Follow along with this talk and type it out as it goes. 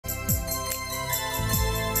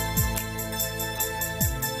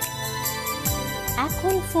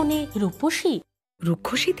এখন ফোনে রূপসী।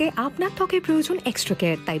 রুক্ষসীতে আপনার ত্বকের প্রয়োজন এক্সট্রা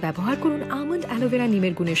কেয়ার, তাই ব্যবহার করুন আমন্ড অ্যালোভেরা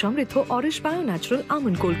নিমের গুণে সমৃদ্ধ Auris bio natural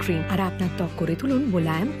almond cold cream, আর আপনার ত্বক করে তুলুন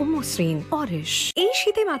মোলায়েম ও মসৃণ। অরিশ। এই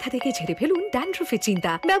শীতে মাথা থেকে ঝেড়ে ফেলুন ড্যান্ড্রফের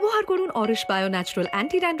চিন্তা। ব্যবহার করুন Auris bio natural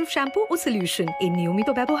anti dandruff shampoo ও সলিউশন। এর নিয়মিত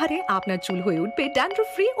ব্যবহারে আপনার চুল হয়ে উঠবে ড্যান্ড্রফ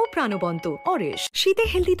ফ্রি ও প্রাণবন্ত। অরিশ। শীতে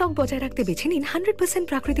হেলদি ত্বক বজায় রাখতে বেছে নিন 100%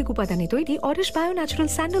 প্রাকৃতিক উপাদানে তৈরি Auris bio natural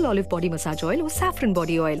sandal olive body massage oil ও স্যাফরন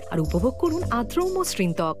বডি অয়েল, আর উপভোগ করুন আর্দ্র ও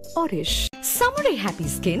মসৃণ ত্বক। অরিশ। সামারে হ্যাপি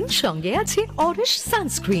স্কিন সঙ্গে আছে Auris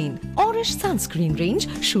sunscreen. Auris sunscreen range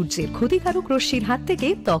সূর্যের ক্ষতিকারক রশ্মির হাত থেকে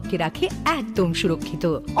ত্বককে রাখে একদম সুরক্ষিত।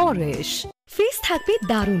 অরিশ। ফেস থাকবে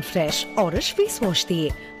দারুণ ফ্রেশ অরিশ ফেস ওয়াশ দিয়ে।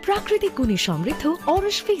 প্রাকৃতিক গুণে সমৃদ্ধ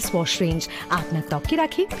অরিশ ফেস ওয়াশ রেঞ্জ আপনার ত্বককে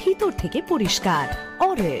রাখে ভিতর থেকে পরিষ্কার।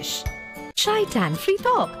 অরিশ। চাই ট্যান ফ্রি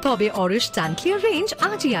ত্বক? তবে অরিশ ট্যান ক্লিয়ার রেঞ্জ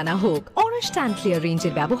আজই আনা হোক। অরিশ ট্যান ক্লিয়ার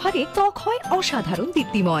রেঞ্জের ব্যবহারে ত্বক হয় অসাধারণ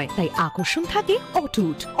দীপ্তিময়, তাই আকর্ষণ থাকে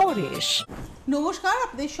অটুট। অরিশ। নমস্কার,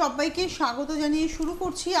 আপনাদের সবাইকে স্বাগত জানিয়ে শুরু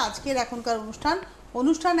করছি আজকের এখনকার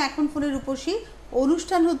অনুষ্ঠান এখন ফোনের রূপসী।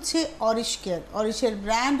 অনুষ্ঠান হচ্ছে অরিশ কেয়ার। অরিশের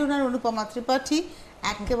ব্র্যান্ড ওনার অনুপমা ত্রিপাঠী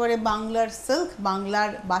একেবারে বাংলার সিল্ক,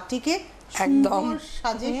 বাংলার বাটিকে একদম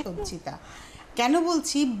সাজে সজ্জিতা। কেন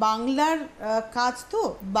বলছি, বাংলার কাজ তো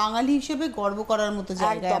বাঙালি হিসেবে গর্ব করার মতো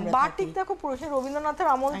জায়গা। বাটিক দেখো পুরুষের রবীন্দ্রনাথের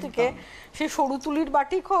আমল থেকে সে সরু তুলির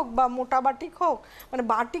বাটিক হোক বা মোটা বাটিক হোক, মানে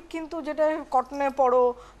বাটিক কিন্তু যেটা কটনে পড়ো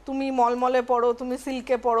তুমি, মলমলে পড়ো তুমি,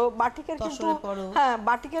 সিল্কে পড়ো, বাটিকের কিন্তু হ্যাঁ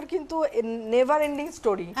বাটিকের কিন্তু নেভার এন্ডিং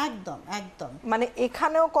স্টোরি। একদম একদম মানে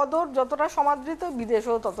এখানেও কদর যতটা সমাদৃত,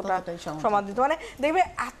 বিদেশেও ততটা সমাদৃত। মানে দেখবে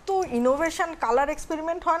এত ইনোভেশন, কালার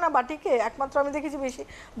এক্সপেরিমেন্ট হয় না বাটিকে, একমাত্র আমি দেখেছি বেশি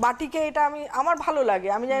বাটিকে। এটা আমার ভালো লাগে।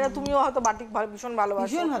 আমি জানি না তুমিও হয়তো বাটিক ভীষণ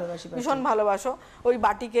ভালোবাসো। ওই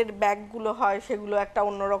বাটিকের ব্যাগগুলো হয় সেগুলো একটা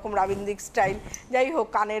অন্যরকম রাবীন্দ্রিক স্টাইল। যাই হোক,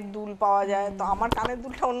 কানের দুল পাওয়া যায়, তো আমার কানের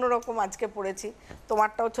দুলটা অন্যরকম আজকে পড়েছি।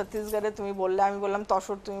 তোমারটাও ছত্তিশগড়ে তুমি বললে, আমি বললাম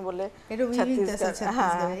তসর, তুমি বললে ছত্তিশগড়।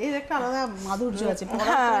 হ্যাঁ, এর একটা আলাদা মাধুর্য আছে।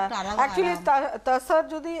 অ্যাকচুয়ালি তসর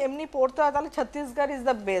যদি এমনি পড়তে হয় তাহলে Chhattisgarh is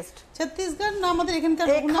the best. Chhattisgarh না, আমাদের এখানকার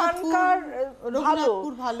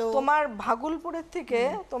ভালো। তোমার ভাগলপুরের থেকে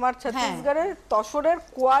তোমার ছত্তিশগড়ের তসরের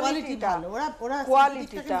কোয়ালিটিটা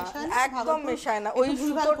একদম মেশায় না। ওই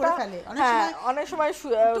সুতোটা হ্যাঁ অনেক সময়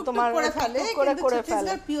তোমার করে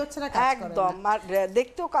ফেলে একদম। আর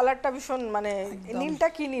দেখতেও কালারটা ভীষণ, মানে নীলটা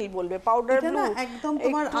কি নীল বলবে, পাউডার ব্লু একদম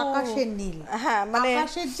তোমার আকাশের নীল। হ্যাঁ, মানে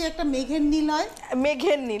আকাশের যে একটা মেঘের নীল হয়,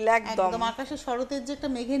 মেঘের নীল একদম আকাশের শরতের যে একটা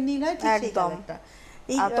মেঘের নীল হয়, ঠিক সেই কালারটা।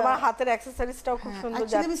 আর তোমার হাতের অ্যাকসেসরিজটাও খুব সুন্দর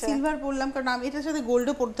যাচ্ছে। আমি সিলভার পরলাম কারণ আমি এটার সাথে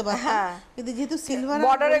গোল্ডও পড়তে পারতাম, কিন্তু যেহেতু সিলভার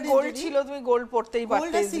বর্ডারে গোল্ড ছিল তুমি গোল্ড পরতেই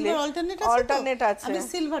পারতে। সিলভার অল্টারনেট আছে, আমি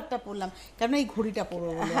সিলভারটা পরলাম কারণ এই ঘড়িটা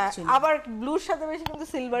পরবো বলে। আবার ব্লুর সাথে বেশি কিন্তু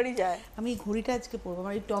সিলভারই যায়। আমি এই ঘড়িটা আজকে পরবো,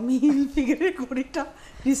 আমার এই টমি হিলফিগারের ঘড়িটা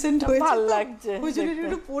রিসেন্ট হয়েছে, ভালো লাগছে, ওই জন্য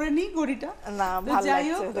একটু পরে নিই ঘড়িটা। না ভালো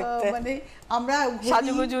লাগছে দেখতে। মানে আমরা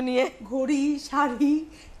সাজুগুজু নিয়ে ঘড়ি, শাড়ি,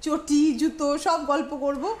 চটি, জুতো সব গল্প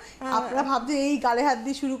করব। আপনারা ভাবতে এই গালে হাত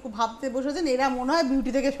দিয়ে শুরু ভাবতে বসেছেন, এরা মনে হয়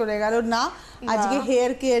বিউটি থেকে সরে গেল। না, আজকে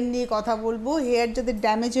হেয়ার কেয়ার নিয়ে কথা বলবো। হেয়ার যাদের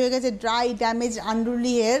ড্যামেজ হয়ে গেছে, ড্রাই ড্যামেজ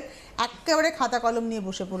আনরুলি হেয়ার, একেবারে খাতা কলম নিয়ে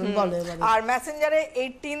বসে পড়ুন। বলো এবারে। আর মেসেঞ্জারে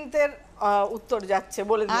 18th এর উত্তর যাচ্ছে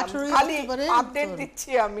বলে দিলাম, খালি আপডেট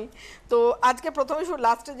দিচ্ছি আমি। তো আজকে প্রথমে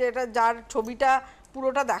লাস্টে যেটা যার ছবিটা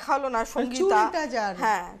পুরোটা দেখা হলো না, সঙ্গীতা,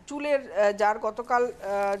 হ্যাঁ চুলের যার গতকাল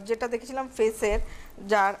যেটা দেখেছিলাম ফেসের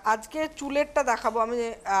যার, আজকে চুলেরটা দেখাবো। আমি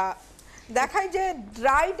দেখাই যে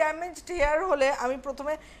ড্রাই ড্যামেজড হেয়ার হলে আমি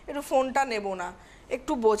প্রথমে একটু ফোনটা নেব না,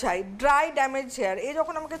 একটু বোঝাই। ড্রাই ড্যামেজ হেয়ার, এই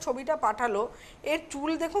যখন আমাকে ছবিটা পাঠালো, এর চুল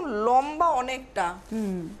দেখুন লম্বা অনেকটা,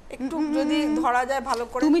 একটু যদি ধরা যায় ভালো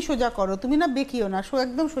করে। তুমি সোজা করো, তুমি না বেঁকিও না,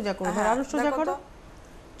 একদম সোজা করো, আরো সোজা করো,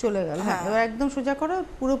 চলে গেল। হ্যাঁ, এবার একদম সোজা করো,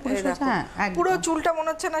 পুরোপুরি সোজা। হ্যাঁ, পুরো চুলটা মনে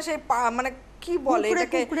হচ্ছে না সেই মানে কি বলে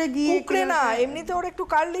এটাকে, কুকড়ে না, এমনিতে ওর একটু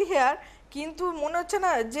কার্লি হেয়ার, কিন্তু মনে হচ্ছে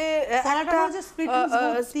না যে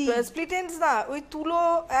স্প্লিট এন্ডস না, ওই তুলো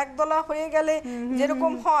একদলা হয়ে গেলে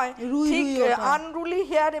যেরকম হয় ঠিক আনরুলি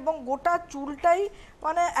হেয়ার, এবং গোটা চুলটাই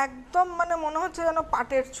মানে একদম মানে মনে হচ্ছে যেন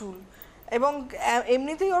পাটের চুল, এবং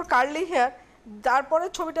এমনিতেই ওর কার্লি হেয়ার। তারপরে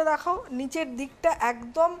ছবিটা দেখাও, নিচের দিকটা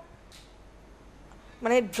একদম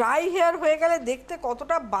মানে ড্রাই হেয়ার হয়ে গেলে দেখতে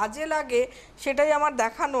কতটা বাজে লাগে সেটাই আমার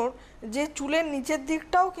দেখানোর, যে চুলের নিচের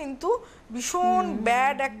দিকটাও কিন্তু ভীষণ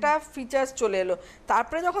ব্যাড একটা ফিচার্স চলে এলো।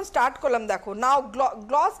 তারপরে যখন স্টার্ট করলাম, দেখো নাও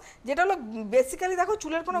গ্লস, যেটা হলো বেসিক্যালি দেখো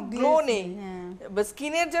চুলের কোনো গ্লো নেই,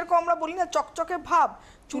 স্কিনের যেরকম আমরা বলি না চকচকে ভাব,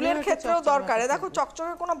 চুলের ক্ষেত্রেও দরকার। দেখো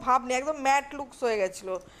চকচকে কোনো ভাব নেই, একদম ম্যাট লুকস হয়ে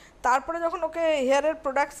গেছিলো। তারপরে যখন ওকে হেয়ারের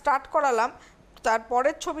প্রোডাক্ট স্টার্ট করালাম,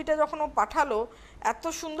 তারপরের ছবিটা যখন ও পাঠালো এত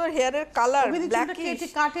সুন্দর হেয়ারের কালার,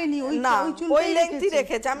 কাটেনি, না ওই লেংথই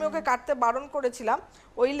রেখেছে, আমি ওকে কাটতে বারণ করেছিলাম,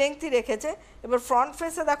 ওই লেংথই রেখেছে। এবার ফ্রন্ট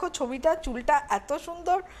ফেসে দেখো ছবিটা, চুলটা এত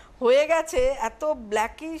সুন্দর হয়ে গেছে, এত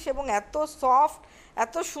ব্ল্যাকিশ এবং এত সফট,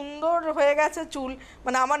 এত সুন্দর হয়ে গেছে চুল,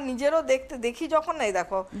 মানে আমার নিজেরও দেখি যখন, নাই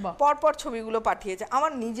দেখো পরপর ছবিগুলো পাঠিয়েছে,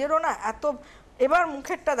 আমার নিজেরও না এত। এবার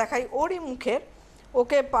মুখেরটা দেখাই, ওরই মুখের,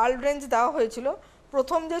 ওকে পার্ল রেঞ্জ দেওয়া হয়েছিল,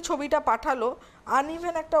 প্রথম যে ছবিটা পাঠালো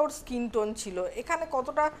আনইভেন একটা ওর স্কিন টোন ছিল, এখানে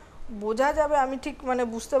কতটা বোঝা যাবে আমি ঠিক মানে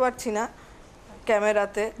বুঝতে পারছি না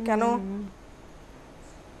ক্যামেরাতে, কেন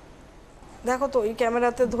দেখো তো এই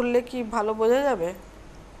ক্যামেরাতে ধরলে কি ভালো বোঝা যাবে?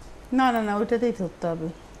 না না না, ওইটাতেই ধরতে হবে।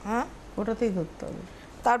 হ্যাঁ, ওটাতেই ধরতে হবে।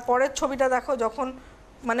 তারপরের ছবিটা দেখো, যখন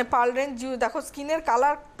মানে পার্ল রেঞ্জ দেখো, স্কিনের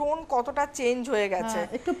কালার টোন কতটা চেঞ্জ হয়ে গেছে,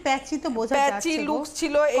 একটু প্যাচি তো বোঝা যাচ্ছে, প্যাচি লুকস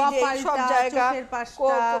ছিল এই যে সব জায়গা,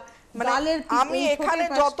 মানে আমি এখানে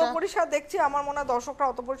যত পরিষ্কার দেখছি আমার মনে হয় দর্শকরা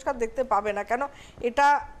অত পরিষ্কার দেখতে পাবে না, কেন এটা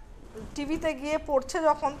টিভিতে গিয়ে পড়ছে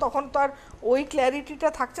যখন, তখন তো আর ওই ক্ল্যারিটিটা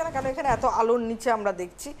থাকছে না, কেন এখানে এত আলোর নিচে আমরা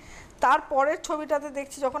দেখছি। তারপরের ছবিটাতে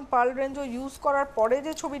দেখছি যখন পার্ল রেঞ্জ ইউজ করার পরে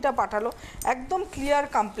যে ছবিটা পাঠালো, একদম ক্লিয়ার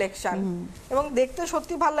কমপ্লেকশন এবং দেখতে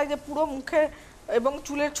সত্যি ভালো লাগছে পুরো মুখে এবং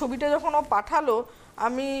চুলের ছবিটা যখন ও পাঠালো,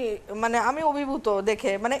 আমি অভিভূত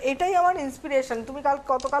দেখে, মানে এটাই আমার ইন্সপিরেশন। তুমি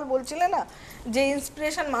গতকাল বলছিলে না যে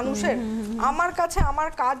ইন্সপিরেশন মানুষের, আমার কাছে আমার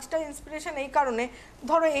কাজটা ইন্সপিরেশন এই কারণে,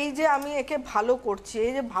 ধরো এই যে আমি একে ভালো করছি,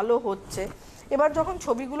 এই যে ভালো হচ্ছে, এবার যখন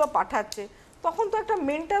ছবিগুলো পাঠাচ্ছে তখন তো একটা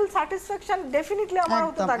মেন্টাল স্যাটিসফ্যাকশন ডেফিনেটলি আমার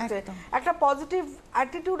হতে থাকছে, একটা পজিটিভ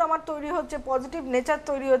অ্যাটিটিউড আমার তৈরি হচ্ছে, পজিটিভ নেচার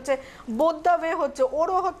তৈরি হচ্ছে, বোথ দ্য ওয়ে হচ্ছে,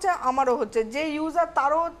 ওরও হচ্ছে আমারও হচ্ছে, যে ইউজার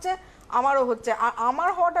তারও হচ্ছে আমারও হচ্ছে। আর আমার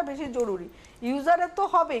হওয়াটা বেশি জরুরি, ইউজারের তো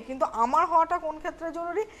হবে, কিন্তু আমার হওয়াটা কোন ক্ষেত্রে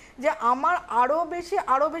জরুরি, যে আমার আরো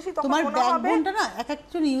বেশি তখন তোমার মনে হবে ব্যাকবোনটা না, এক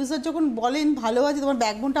একজন ইউজার যখন বলেন ভালো আছে, তোমার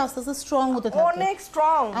ব্যাকবোনটা আস্তে আস্তে স্ট্রং হতে থাকে, অনেক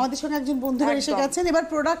স্ট্রং। আমাদের সঙ্গে একজন বন্ধুরা এসে গেছেন, এবার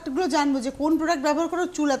প্রোডাক্টগুলো জানবো যে কোন প্রোডাক্ট ব্যবহার করে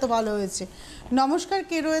চুল এত ভালো হয়েছে। নমস্কার,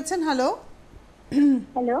 কে রয়েছেন? হ্যালো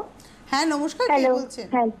হ্যালো, হ্যাঁ নমস্কার, কে বলছেন?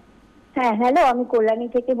 হ্যাঁ হ্যালো, আমি কল্যাণী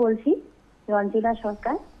থেকে বলছি, রঞ্জনা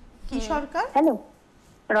সরকার। কি সরকার? হ্যালো,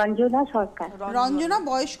 রঞ্জনা সরকার। রঞ্জনা,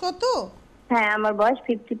 বয়স কত? হ্যাঁ, আমার বয়স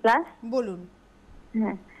 50+। বলুন।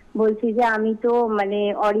 হ্যাঁ, বলছি যে আমি তো মানে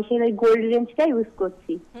অরিশের ওই গোল্ড রেঞ্জটা ইউজ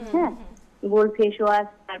করছি। হ্যাঁ, গোল্ড ফেস ওয়াশ,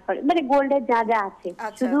 তারপরে মানে গোল্ডের যা যা আছে,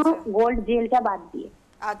 শুধু গোল্ড জেলটা বাদ দিয়ে।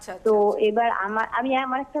 আচ্ছা, তো এবার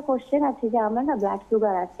আমার একটা কোশ্চেন আছে, যে আমার না ব্লাড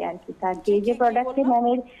সুগার আছে আর কি, তার যে প্রোডাক্টে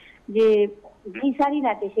ম্যামের যে গ্লিসারিন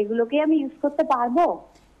আছে সেগুলোকে আমি ইউজ করতে পারবো?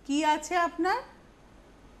 কি আছে আপনার?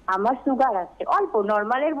 আমার সুগার আছে অল্প,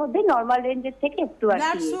 নরমালের মধ্যে, নরমাল রেঞ্জের থেকে একটু আর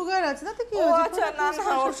ব্লাড কি। সুগার আছে না? তো কি ও হয়েছে? আচ্ছা, না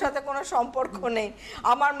না, ওর সাথে কোনো সম্পর্ক নেই,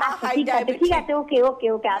 আমার মা হাই ঠিক আছে, ডায়াবেটিস। ঠিক আছে, ওকে ওকে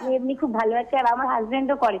ওকে, আমি এমনি খুব ভালো আছি, আর আমার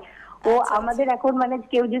হাজবেন্ডও করে। ও আমাদের এখন মানে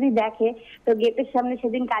কেউ যদি দেখে তো গেটের সামনে,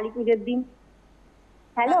 সেদিন কালী পুজোর দিন,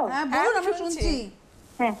 হ্যালো হ্যাঁ বলুন, আমি শুনছি।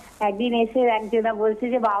 হ্যাঁ, একদিন এসে একজনা বলছে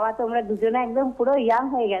যে বাবা তোমরা দুজনে একদম পুরো ইয়াং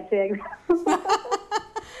হয়ে গেছে একদম।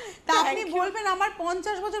 তা আপনি বলবেন আমার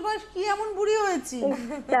 50 বছর বয়স, কি এমন বুড়ি হয়েছি?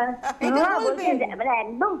 মানে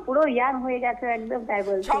একদম পুরো ইয়াং হয়ে গেছে একদম, তাই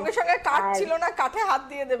বলছে। সঙ্গে সঙ্গে কাট ছিল না, কাঠে হাত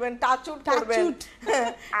দিয়ে দেবেন, টাচুট করবেন।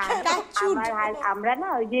 আমরা না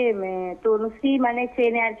ওই যে তনুশ্রী মানে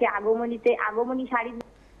ট্রেনে আর কি, আগমনী শাড়ি।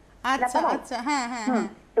 আচ্ছা আচ্ছা, হ্যাঁ হ্যাঁ হ্যাঁ।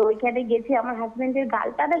 তো ওইখানে গেছি, আমার হাজবেন্ডের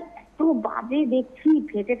গালটা এত বাজে দেখছি,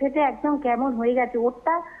 ফেটে ফেটে একদম কেমন হয়ে গেছে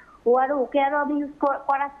ওটা। ওকে আরো আমি ইউজ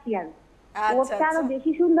করাচ্ছি, আর ওটা আরো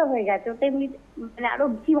বেশি সুন্দর হয়ে গেছে, ওটা এমনি মানে আরো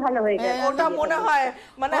বেশি ভালো হয়ে গেছে। ওটা মনে হয়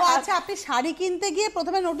মানে আচ্ছা, আপনি শাড়ি কিনতে গিয়ে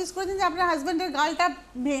প্রথমে নোটিস করেছেন যে আপনার হাজবেন্ডের গালটা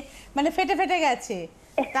মানে ফেটে ফেটে গেছে,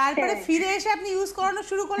 তারপরে ফিরে এসে আপনি ইউজ করানো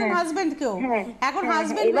শুরু করলেন হাজবেন্ডকেও, এখন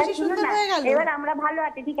হাজবেন্ড বেশি সুন্দর হয়ে গেল। এবার আমরা ভালো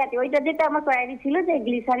আছি, ঠিক আছে। ওইটা যেটা আমার কোয়ারি ছিল যে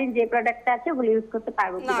গ্লিসারিন যে প্রোডাক্টটা আছে ওগুলো ইউজ করতে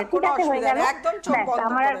পারবো, ঠিক আছে, হয়ে গেল,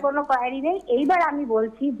 আমার আর কোনো কোয়ারি নেই। এইবার আমি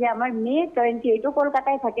বলছি যে আমার মেয়ে 28, ও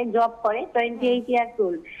কলকাতায় থাকে, জব করে, 28 ইয়ার্স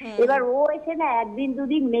ওল্ড। এবার ও এসে না একদিন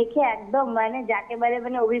দুদিন মেখে একদম মানে যাকে বলে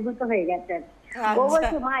মানে অভিভূত হয়ে গেছে। ও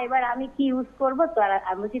বলছে মা এবার আমি কি ইউজ করবো? তো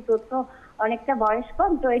আমি বলছি তোর তো অনেকটা বয়স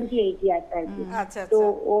কম, 28 ইয়ার্স আর কি। তো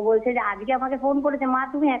ও বলছে যে আজকে আমাকে ফোন করেছে, মা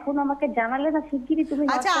তুমি এখন আমাকে জানালে না, শিগগিরই তুমি।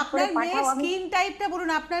 আচ্ছা, আপনার মেয়ের স্কিন টাইপটা বলুন,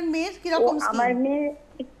 আপনার মেয়ের কি রকম স্কিন? আমার মেয়ে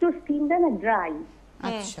একটু স্কিনটা না ড্রাই।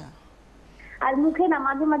 আচ্ছা। আর মুখে না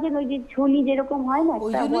মাঝে মাঝে ওই যে ছুলি যেরকম হয় না,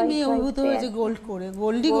 ওই জন্য মেয়ে অভিভূত হয়েছে গোল্ড করে,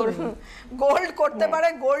 গোল্ডই করবে। গোল্ড করতে পারে,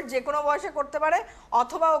 গোল্ড যে কোনো বয়সে করতে পারে,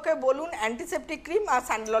 অথবা ওকে বলুন অ্যান্টিসেপটিক ক্রিম আর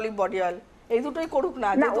স্যান্ডেল অলিভ বডি অয়েল, এই দুটোই করুক না।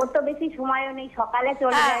 না, ওর তো বেশি সময়ও নেই, সকালে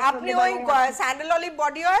চলে যায়। আপনি ওই স্যান্ডেল অলিভ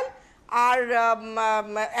বডি অয়েল আর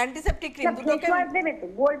অ্যান্টিসেপ্টিক ক্রিম দুটোকে ফেস ওয়াশ দেবে তো,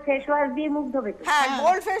 গোল্ড ফেস ওয়াশ দিয়ে মুখ ধোবে তো? হ্যাঁ,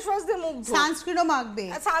 গোল্ড ফেস ওয়াশ দিয়ে মুখ ধো, সানস্ক্রিনও মাখবে,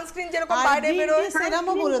 সানস্ক্রিন যেরকম বাইরে বেরোয়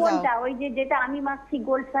সেরামও বলে দাও। কোনটা? ওই যে যেটা আমি মাখছি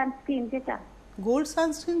গোল্ড সানস্ক্রিন, যেটা গোল্ড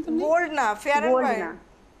সানস্ক্রিন তো নেই? গোল্ড না, ফেয়ার এন্ড গোল্ড হোয়াইট। না,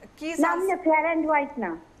 কি নাম না ফেয়ার এন্ড হোয়াইট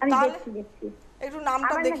না, আমি দেখছি একটু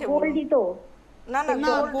নামটা আমার দেখে বলুন। গোল্ডই তো। না না, না,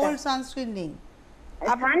 গোল্ড সানস্ক্রিন নেই।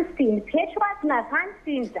 সানস্ক্রিন, ফেস ওয়াশ না,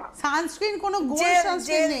 সানস্ক্রিনটা। সানস্ক্রিন কোনো গোল্ড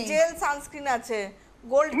সানস্ক্রিন নেই। জেল সানস্ক্রিন আছে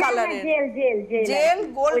গোল্ড হ্যাঁ, কালারের, jail jail jail jail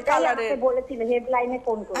gold ওইটাই কালারের। আমাকে বলেছিল হেডলাইনে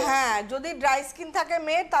ফোন করে। হ্যাঁ, যদি ড্রাই স্কিন থাকে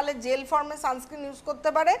মেয়ের তাহলে জেল ফর্মে সানস্ক্রিন ইউজ করতে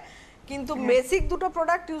পারে, কিন্তু বেসিক দুটো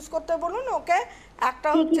প্রোডাক্ট ইউজ করতে বলুন ওকে। একটা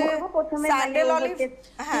হচ্ছে স্যান্ডেল অলিভ।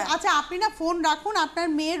 হ্যাঁ, আচ্ছা আপনি না ফোন রাখুন, আপনার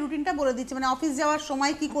মেয়ের রুটিনটা বলে দিচ্ছি, মানে অফিস যাওয়ার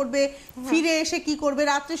সময় কি করবে, ফিরে এসে কি করবে,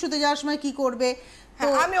 রাত্রে শুতে যাওয়ার সময় কি করবে। তো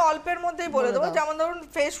আমি অল্পের মধ্যেই বলে দেবো। যেমন ধরুন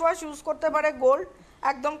ফেস ওয়াশ ইউজ করতে পারে গোল্ড,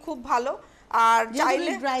 একদম খুব ভালো। আর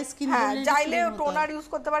চাইলে চাইলে টোনার ইউজ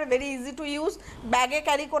করতে পারে, ভেরি ইজি টু ইউজ। ব্যাগে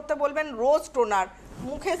ক্যারি করতে বলবেন রোজ টোনার,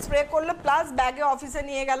 মুখে স্প্রে করলো প্লাস ব্যাগে অফিসে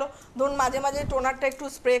নিয়ে গেল, ধরুন মাঝে মাঝে টোনারটা একটু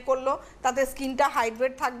স্প্রে করলো, তাতে স্কিনটা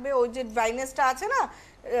হাইড্রেট থাকবে। ওই যে ড্রাইনেসটা আছে না,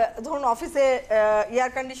 ধরুন অফিসে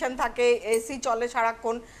এয়ার কন্ডিশন থাকে, এসি চলে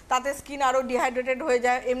সারাক্ষণ, তাতে স্কিন আরও ডিহাইড্রেটেড হয়ে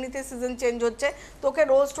যায়, এমনিতে সিজন চেঞ্জ হচ্ছে। তোকে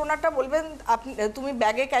রোজ টোনারটা বলবেন আপনি তুমি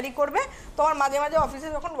ব্যাগে ক্যারি করবে, তোমার মাঝে মাঝে অফিসে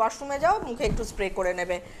যখন ওয়াশরুমে যাও মুখে একটু স্প্রে করে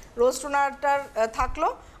নেবে, রোজ টোনারটার থাকলো।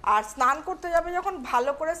 আর স্নান করতে যাবে যখন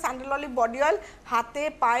ভালো করে স্যান্ডেল অলিভ বডি অয়েল হাতে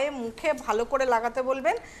পায়ে মুখে ভালো করে লাগাতে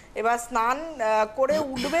বলবেন। এবার স্নান করে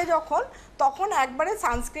উঠবে যখন, তখন একবারে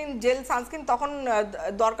সানস্ক্রিন, জেল সানস্ক্রিন, তখন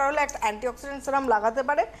দরকার হলে একটা অ্যান্টিঅক্সিডেন্ট সিরাম লাগাতে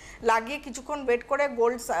পারে, লাগিয়ে কিছুক্ষণ ওয়েট করে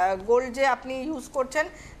গোল্ড যে আপনি ইউজ করছেন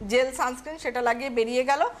জেল সানস্ক্রিন সেটা লাগিয়ে বেরিয়ে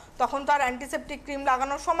গেল, তখন তো আর অ্যান্টিসেপ্টিক ক্রিম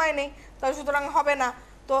লাগানোর সময় নেই, তাই সুতরাং হবে না।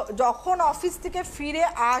 তো যখন অফিস থেকে ফিরে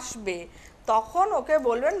আসবে তখন ওকে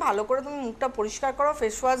বলবেন ভালো করে তুমি মুখটা পরিষ্কার করো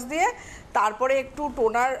ফেস ওয়াশ দিয়ে, তারপরে একটু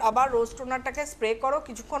টোনার, আবার রোজ টোনারটাকে স্প্রে করো,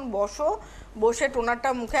 কিছুক্ষণ বসে টোনারটা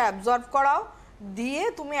মুখে অ্যাবজর্ব করাও, দিয়ে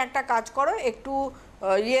তুমি একটা কাজ করো, একটু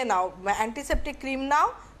নাও অ্যান্টিসেপ্টিক ক্রিম নাও,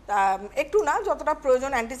 একটু না যতটা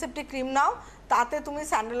প্রয়োজন অ্যান্টিসেপ্টিক ক্রিম নাও, তাতে তুমি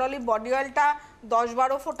স্যান্ডেল অলিভ বডি অয়েলটা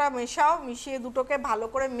 10-12 ফোঁটা মেশাও, মিশিয়ে দুটোকে ভালো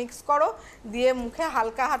করে মিক্স করো, দিয়ে মুখে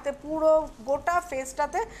হালকা হাতে পুরো গোটা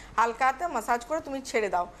ফেসটাতে হালকা হাতে ম্যাসাজ করে তুমি ছেড়ে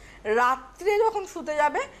দাও। রাত্রে যখন শুতে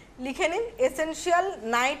যাবে লিখে নিন essential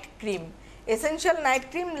night cream, essential night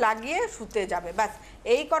cream লাগিয়ে শুতে যাবে, ব্যাস।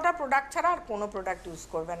 এই কটা প্রোডাক্ট ছাড়া আর কোনো প্রোডাক্ট ইউজ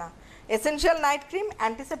করবে না। Essential night cream,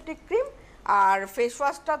 antiseptic cream, আর ফেস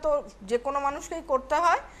ওয়াশটা তো যে কোনো মানুষকেই করতে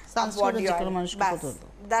হয়, বডি অয়েল, ব্যাস,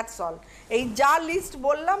 দ্যাটস অল। এই যা লিস্ট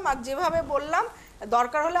বললাম আর যেভাবে বললাম,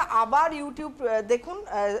 দরকার হলে আবার ইউটিউব দেখুন,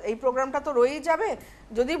 এই প্রোগ্রামটা তো রয়েই যাবে,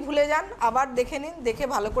 যদি ভুলে যান আবার দেখে নিন, দেখে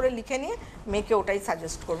ভালো করে লিখে নিয়ে মেয়েকে ওটাই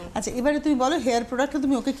সাজেস্ট করুন। আচ্ছা এবারে তুমি বলো হেয়ার প্রোডাক্টটা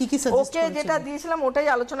তুমি ওকে কি কি সাজেস্ট করছো? ওকে যেটা দিয়েছিলাম ওটাই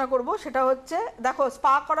আলোচনা করব। সেটা হচ্ছে দেখো,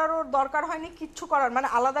 স্পা করার ওর দরকার হয়নি কিচ্ছু করার, মানে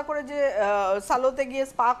আলাদা করে যে সালোতে গিয়ে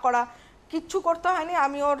স্পা করা কিচ্ছু করতে হয়নি।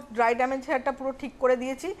 আমি ওর ড্রাই ড্যামেজ হেয়ারটা পুরো ঠিক করে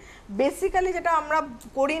দিয়েছি। বেসিক্যালি যেটা আমরা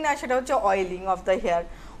করি না সেটা হচ্ছে oiling of the hair.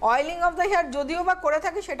 Oiling of the hair যদিও বা করে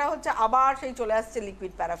থাকি, সেটা হচ্ছে আবার সেই চলে আসছে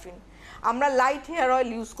লিকুইড প্যারাফিন। আমরা লাইট হেয়ার অয়েল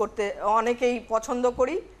ইউজ করতে অনেকেই পছন্দ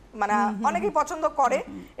করি, মানে অনেকেই পছন্দ করে,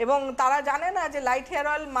 এবং তারা জানে না যে লাইট হেয়ার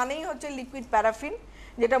অয়েল মানেই হচ্ছে লিকুইড প্যারাফিন,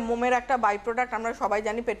 যেটা মোমের একটা বাই প্রোডাক্ট, আমরা সবাই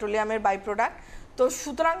জানি পেট্রোলিয়ামের বাই প্রোডাক্ট। তো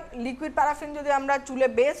সুতরাং লিকুইড প্যারাফিন যদি আমরা চুলে,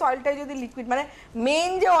 বেস অয়েলটাই যদি লিকুইড, মানে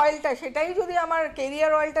মেইন যে অয়েলটা সেটাই যদি আমার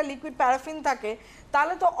কেরিয়ার অয়েলটা লিকুইড প্যারাফিন থাকে,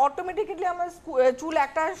 তাহলে তো অটোমেটিক্যালি আমার চুল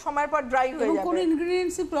একটা সময়ের পর ড্রাই হয়ে যাবে। কোনো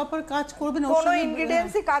ইনগ্রেডিয়েন্টসই প্রপার কাজ করবে না, কোনো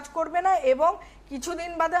ইনগ্রেডিয়েন্টসই কাজ করবে না, এবং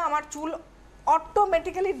কিছুদিন বাদে আমার চুল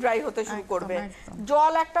অটোমেটিক্যালি ড্রাই হতে শুরু করবে।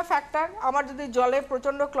 জল একটা ফ্যাক্টর, আমার যদি জলে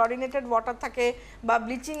প্রচণ্ড ক্লোরিনেটেড ওয়াটার থাকে বা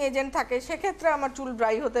ব্লিচিং এজেন্ট থাকে, সেক্ষেত্রে আমার চুল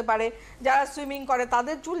ড্রাই হতে পারে। যারা সুইমিং করে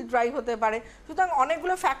তাদের চুল ড্রাই হতে পারে। সুতরাং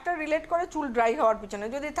অনেকগুলো ফ্যাক্টর রিলেট করে চুল ড্রাই হওয়ার পিছনে।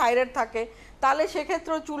 যদি থাইরয়েড থাকে তাহলে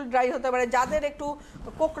সেক্ষেত্রেও চুল ড্রাই হতে পারে। যাদের একটু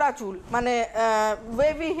কোকড়া চুল, মানে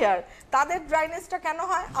ওয়েভি হেয়ার, তাদের ড্রাইনেসটা কেন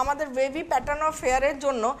হয়? আমাদের ওয়েভি প্যাটার্ন অফ হেয়ারের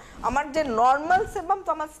জন্য আমার যে নর্মাল সেবাম, তো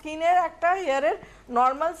আমার স্কিনের একটা হেয়ারের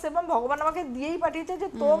নর্মাল সেবাম ভগবান আমাকে দিয়েই পাঠিয়েছে, যে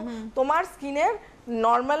তোমার স্কিনের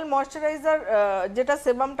নর্মাল ময়শ্চারাইজার যেটা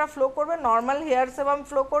সেবামটা ফ্লো করবে, নর্মাল হেয়ার সেবাম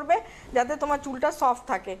ফ্লো করবে, যাতে তোমার চুলটা সফট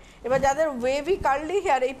থাকে। এবার যাদের ওয়েভি কার্লি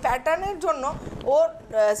হেয়ার, এই প্যাটার্নের জন্য ও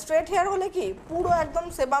স্ট্রেট হেয়ার হলে কি পুরো একদম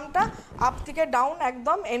সেবামটা আপ থেকে ডাউন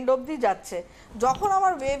একদম এন্ড অবধি যাচ্ছে। যখন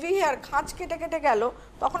আমার ওয়েভি হেয়ার খাঁজ কেটে কেটে গেল,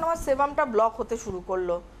 তখন আমার সেবামটা ব্লক হতে শুরু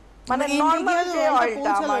করলো, মানে নর্মাল যে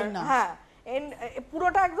অয়েলটা আমার, হ্যাঁ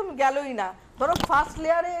পুরোটা একদম গেলই না। ধরো ফার্স্ট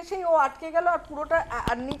লেয়ারে এসেই ও আটকে গেল, আর পুরোটা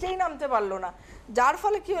আর নিচেই নামতে পারলো না। যার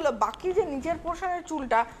ফলে কি হলো, বাকি যে নিচের পোর্শনের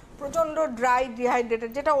চুলটা প্রচণ্ড ড্রাই,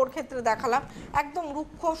 ডিহাইড্রেটেড, যেটা ওর ক্ষেত্রে দেখালাম, একদম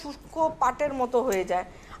রুক্ষ শুষ্ক পাটের মতো হয়ে যায়।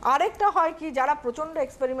 আরেকটা হয় কি, যারা প্রচণ্ড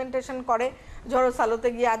এক্সপেরিমেন্টেশন করে, ধরো সালোতে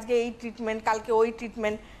গিয়ে আজকে এই ট্রিটমেন্ট, কালকে ওই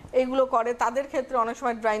ট্রিটমেন্ট, এইগুলো করে, তাদের ক্ষেত্রে অনেক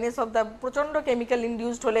সময় ড্রাইনেস অফ দ্য, প্রচণ্ড কেমিক্যাল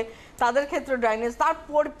ইনডিউসড হলে তাদের ক্ষেত্রে ড্রাইনেস, তার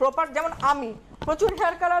প্রপার, যেমন আমি প্রচুর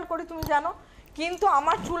হেয়ার কালার করি তুমি জানো, কিন্তু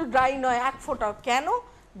আমার চুল ড্রাই নয় এক ফোঁটাও। কেন?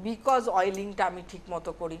 বিকজ অয়েলিংটা আমি ঠিক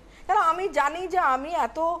মতো করি। কারণ আমি জানি যে আমি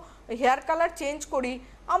এত হেয়ার কালার চেঞ্জ করি,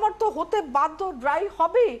 আমার তো হতে বাধ্য, ড্রাই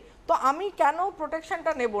হবেই, তো আমি কেন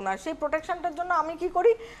প্রোটেকশনটা নেব না? সেই প্রোটেকশনটার জন্য আমি কি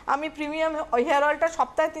করি, আমি প্রিমিয়াম হেয়ার অয়েলটা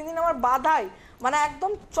সপ্তাহে 3 দিন আমার বাঁধাই, মানে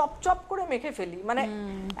একদম চপ করে মেখে ফেলি, মানে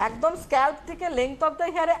একদম স্ক্যাল্প থেকে লেংথ অফ দ্য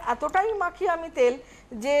হেয়ারে এতটাই মাখি আমি তেল,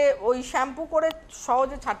 যে ওই শ্যাম্পু করে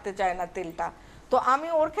সহজে ছাড়তে চায় না তেলটা। তো আমি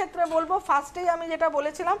ওর ক্ষেত্রে বলবো, ফার্স্টেই আমি যেটা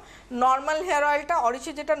বলেছিলাম, নর্মাল হেয়ার অয়েলটা,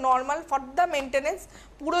 অরিশি যেটা নর্মাল ফর দ্য মেনটেনেন্স,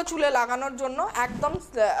 পুরো চুলে লাগানোর জন্য, একদম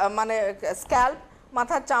মানে স্ক্যাল্প,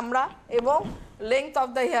 মাথার চামড়া এবং লেংথ অফ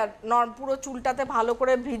দ্য হেয়ার, পুরো চুলটাতে ভালো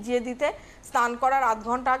করে ভিজিয়ে দিতে, স্নান করার আধ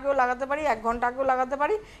ঘন্টা আগেও লাগাতে পারি, 1 ঘন্টা আগেও লাগাতে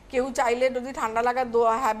পারি, কেউ চাইলে যদি ঠান্ডা লাগার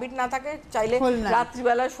হ্যাবিট না থাকে, চাইলে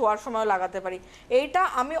রাত্রিবেলা শোয়ার সময়ও লাগাতে পারি। এইটা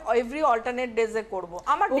আমি এভরি অল্টারনেট ডেজে করব।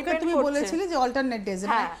 আমার ডিপেন্ড করছে, তুমি বলেছিলে যে অল্টারনেট ডেজে,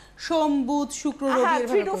 মানে সোম বুধ শুক্র রবি, হ্যাঁ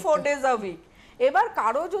 3 to 4 days a week। এবার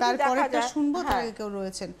কারো যদি দেখা যায়, শুনবো, তার আগে কেউ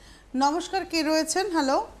রয়েছেন। নমস্কার, কে রয়েছেন?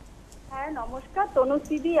 হ্যালো। হ্যাঁ নমস্কার,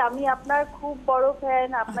 তনুশ্রী, আমি আপনার খুব বড় ফ্যান,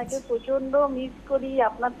 আপনাকে প্রচন্ড মিস করি,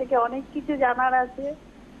 আপনার থেকে অনেক কিছু জানার আছে,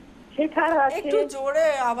 শেখার আছে। একটু জোরে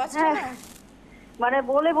আওয়াজটা, মানে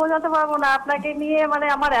বলে বোঝাতে পারবো না, আপনাকে নিয়ে মানে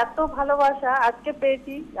আমার এত ভালোবাসা আজকে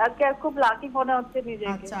পেয়েছি, আজকে খুব লাকি মনে হচ্ছে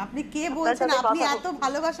নিজেকে। আচ্ছা, আপনি কে বলছেন? আপনি এত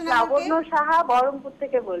ভালোবাসেন আমাকে? লাবণ্য সাহা, বহরমপুর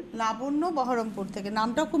থেকে বলছি। লাবণ্য, বহরমপুর থেকে।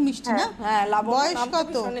 নামটাও খুব মিষ্টি না? হ্যাঁ, বয়স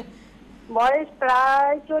কত? বয়স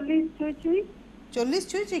প্রায় 40 ছুঁই। 40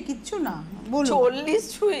 ছুঁই? কিচ্ছু না, বলুন। 40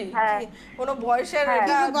 ছুঁই? কোনো বয়সের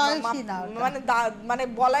এটা মানে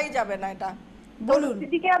বলাই যাবে না এটা। বলুন।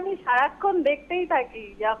 দিদিকে আমি সারাক্ষণ দেখতেই থাকি,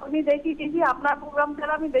 যখনই দেখি টিভি আপনার প্রোগ্রাম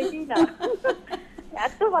ছাড়া আমি দেখি না।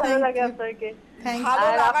 এত ভালো লাগে আপনাকে,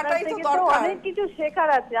 আর আপনার থেকে তো অনেক কিছু শেখার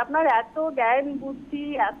আছে। আপনার এত জ্ঞান বুদ্ধি,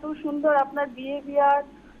 এত সুন্দর আপনার বিহেভিয়ার,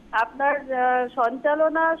 আপনার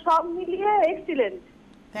সঞ্চালনা, সব মিলিয়ে এক্সিলেন্ট।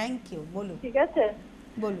 Thank you. বলুন। ঠিক আছে,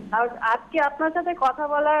 বলুন। আর আজকে আপনার সাথে কথা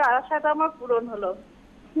বলার আশাটা আমার পূরণ হলো।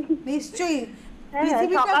 নিশ্চয়ই।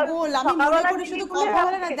 পৃথিবীটা গোল, আমি মনে করি শুধু কথা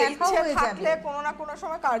বলে না, দেখা হয়ে যাবে কোনো না কোনো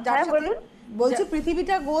সময়। যার সাথে বলছি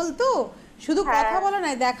পৃথিবীটা গোল, তো শুধু কথা বলে না,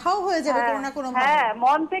 দেখাও হয়ে যাবে কোনো না কোনো ভাবে। হ্যাঁ,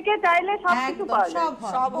 মন থেকে চাইলে সবকিছু পাওয়া যায়,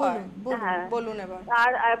 সব হয়। বলুন এবার।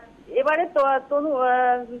 আর এবারে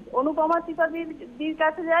অনুপমা ত্রিপাঠীর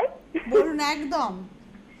কাছে যাই। বলুন একদম।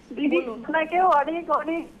 দিদি, আপনাকেও অনেক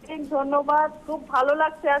অনেক ধন্যবাদ, খুব ভালো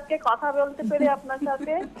লাগছে আজকে কথা বলতে পেরে আপনার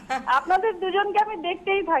সাথে। আপনাদের দুজনকে আমি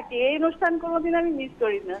দেখতেই থাকি, এই অনুষ্ঠান কোনোদিন আমি মিস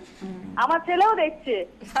করি না। আমার ছেলেও দেখছে,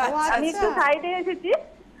 আমি একটু সাইডে এসেছি,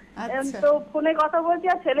 তো ফোনে কথা বলছি,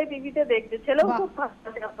 আর ছেলে টিভিতে দেখছে, ছেলেও খুব ভালো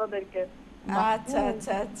লাগে আপনাদেরকে। আচ্ছা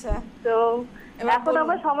আচ্ছা আচ্ছা। তো এখন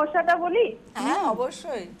আমার সমস্যাটা বলি। হ্যাঁ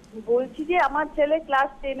অবশ্যই। বলছি যে আমার ছেলে ক্লাস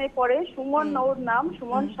 10-এ পড়ে, সুমন, ওর নাম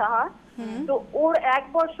সুমন সাহা। তো ওর 1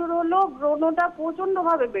 বছর হলো ব্রণটা প্রচন্ড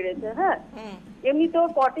ভাবে বেড়েছে। হ্যাঁ, এমনি তো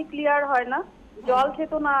পটি ক্লিয়ার হয় না, জল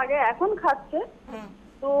খেত না আগে, এখন খাচ্ছে।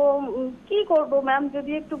 তো কি করব ম্যাম,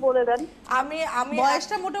 যদি একটু বলে দেন। আমি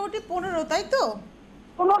বয়সটা মোটামুটি 15, তাই তো?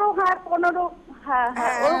 15, হ্যাঁ 15, হ্যাঁ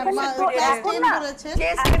হ্যাঁ, ওরকম। তো এখন না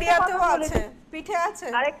পিঠে আছে।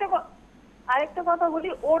 আরেকটা কথা বলি,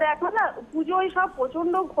 ওর এখন না পুজোয় সব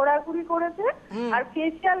প্রচন্ড ঘোরাঘুরি করেছে, আর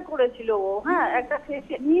ফেসিয়াল করেছিল ও। হ্যাঁ, একটা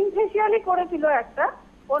ফেসিয়াল, নিম ফেসিয়ালই করেছিল একটা,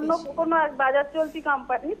 অন্য কোনো এক বাজার চলতি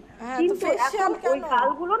কোম্পানির। কিন্তু এখন ওই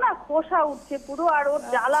গালগুলো না খোসা উঠছে পুরো, আর ওর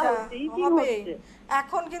জ্বালা হচ্ছে, ইচিং হচ্ছে।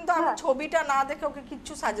 এখন কিন্তু আমি ছবিটা না দেখে ওকে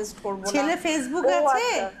কিছু সাজেস্ট করব না। ছেলে ফেসবুক আছে?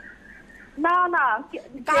 না না,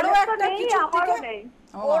 কারো একটা কিছু আমারও নেই,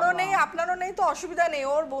 ওরও নেই, আপনারও নেই, তো অসুবিধা নেই।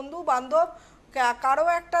 ওর বন্ধু বান্ধব কারো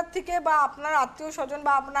একটা থেকে, বা আপনার আত্মীয় স্বজন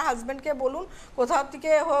বা আপনার হাজবেন্ডকে বলুন, কোথাও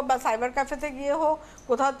থেকে হোক বা সাইবার ক্যাফেতে গিয়ে হোক,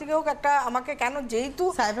 কোথাও থেকে হোক একটা আমাকে, কেন যেহেতু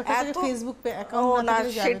ফেসবুক অ্যাকাউন্ট না,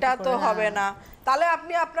 সেটা তো হবে না। তাহলে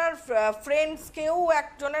আপনি আপনার ফ্রেন্ডসকেও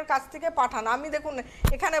একজনের কাছ থেকে পাঠান। আমি দেখুন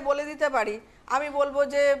এখানে বলে দিতে পারি, আমি বলবো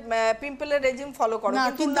যে পিম্পলের রেজিম ফলো করো,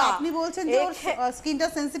 কিন্তু আপনি বলছেন যে ওর স্কিনটা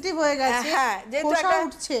সেনসিটিভ হয়ে গেছে। হ্যাঁ, যেহেতু একটা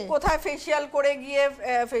কোথায় ফেসিয়াল করে গিয়ে,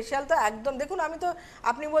 ফেসিয়াল তো একদম, দেখুন আমি তো,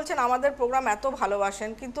 আপনি বলছেন আমাদের প্রোগ্রাম এত ভালোবাসেন,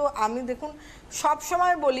 কিন্তু আমি দেখুন সব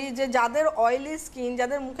সময় বলি যে যাদের অয়েলি স্কিন,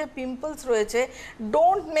 যাদের মুখে পিম্পলস রয়েছে,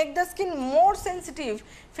 don't make the skin more sensitive.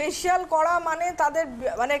 Facial করা মানে তাদের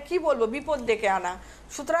মানে কি বলবো, বিপদ ডেকে আনা।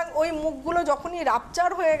 সুতরাং ওই মুখগুলো যখনই রাপচার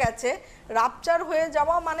হয়ে গেছে, রাপচার হয়ে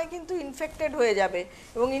যাওয়া মানে কিন্তু ইনফেক্টেড হয়ে যাবে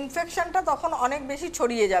এবং ইনফেকশনটা তখন অনেক বেশি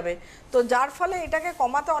ছড়িয়ে যাবে। তো যার ফলে এটাকে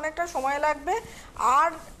কমাতে অনেকটা সময় লাগবে। আর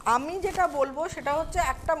আমি যেটা বলবো সেটা হচ্ছে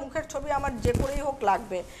একটা মুখের ছবি আমার যে করেই হোক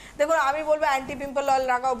লাগবে। দেখুন আমি বলবো অ্যান্টি পিম্পল অয়েল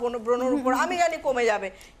লাগাও ব্রণের উপর, আমি জানি কমে যাবে,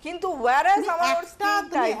 কিন্তু ওয়্যারএজ আমার স্কিন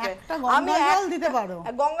টাইপের আমি জল দিতে পারো,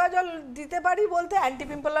 গঙ্গা জল দিতে পারি বলতে অ্যান্টি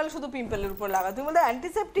পিম্পল অয়েল শুধু পিম্পলের উপর লাগা, তুমি বলতে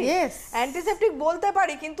অ্যান্টিসেপটিক, অ্যান্টিসেপটিক বলতে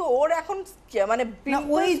পারি, কিন্তু ওর এখন মানে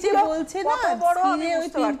ওই যে বলছে না স্কিনে ওই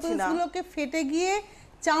পিম্পলস গুলোকে ফেটে গিয়ে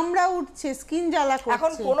চামড়া উঠছে, স্কিন জ্বালা করছে।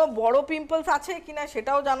 এখন কোনো বড় পিম্পলস আছে কিনা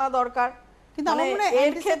সেটাও জানা দরকার, কিন্তু আমার মনে হয়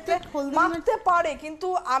এর ক্ষেত্রে মাখতে পারে, কিন্তু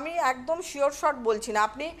আমি একদম শিওর শট বলছি না।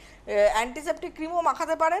 আপনি অ্যান্টিসেপটিক ক্রিমও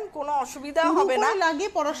মাখাতে পারেন, কোনো অসুবিধা হবে না, লাগে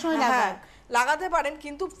পড়াশোনায় লাগায় লাগাতে পারেন,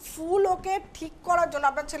 কিন্তু ফুল ওকে ঠিক করার জন্য,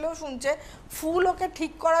 আপনার ছেলেও শুনছে, ফুল ওকে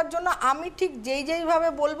ঠিক করার জন্য আমি ঠিক যেইভাবে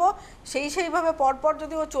বলবো সেইভাবে পরপর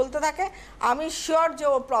যদি ও চলতে থাকে, আমি শিওর যে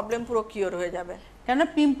ওর প্রবলেম পুরো কিওর হয়ে যাবে। কেন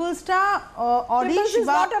পিম্পলসটা অরিশ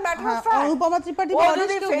বা অনুপমা ত্রিপাঠী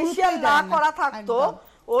যদি ফেশিয়াল না করা থাকতো,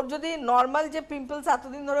 ওর যদি নর্মাল যে পিম্পলস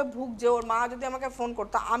এতদিন ধরে ভুগছে, ওর মা যদি আমাকে ফোন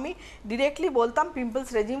করতো, আমি ডিরেক্টলি বলতাম পিম্পলস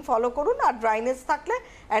রেজিম ফলো করুন, আর ড্রাইনেস থাকলে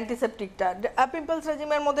অ্যান্টিসেপটিকটা। পিম্পলস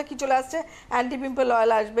রেজিমের মধ্যে কি চলে আসছে, অ্যান্টি পিম্পল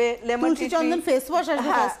অয়েল আসবে, লেমন টি চন্দন ফেস ওয়াশ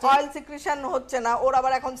আসবে, অয়েল সিক্রেশন হচ্ছে না ওর,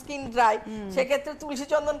 আবার এখন স্কিন ড্রাই, সেক্ষেত্রে তুলসী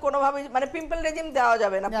চন্দন কোনোভাবেই মানে পিম্পল রেজিম দেওয়া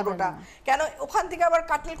যাবে না পুরোটা। কেন ওখান থেকে আবার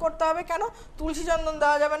কাটল করতে হবে, কেন তুলসী চন্দন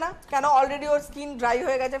দেওয়া যাবে না, কেন অলরেডি ওর স্কিন ড্রাই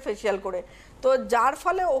হয়ে গেছে ফেসিয়াল করে। তো যার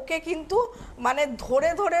ফলে ওকে কিন্তু মানে ধরে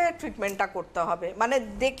ধরে ট্রিটমেন্টটা করতে হবে, মানে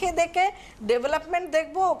দেখে দেখে ডেভেলপমেন্ট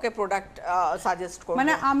দেখবো, ওকে প্রোডাক্ট সাজেস্ট করব।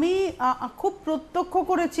 মানে আমি খুব প্রত্যক্ষ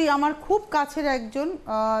করেছি, আমার খুব কাছের একজন,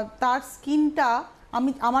 তার স্কিনটা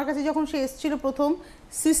আমার কাছে যখন সে এসেছিল প্রথম,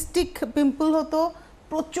 সিস্টিক পিম্পল হতো,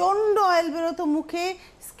 প্রচন্ড অয়েল বেরোতো মুখে,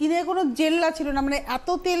 স্কিনে কোনো জেল্লা ছিল না, মানে এত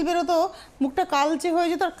তেল বেরোতো, মুখটা কালচে হয়ে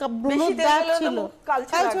যেত, আর ব্রণের দাগ ছিল,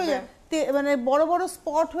 কালচে হয়ে যায়, মানে বড় বড়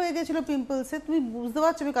স্পট হয়ে গেছিল পিম্পলসে। তুমি বুঝতে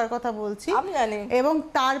পারছো আমি কার কথা বলছি? আমি জানি। এবং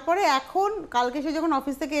তারপরে এখন কালকে সে যখন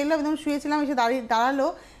অফিস থেকে এলো, আমি যখন শুয়েছিলাম, এসে দাঁড়ালো,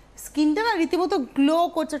 স্কিনটা না রীতিমতো গ্লো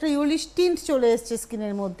করছে, একটা ইয়েলিশ টিন্ট চলে এসছে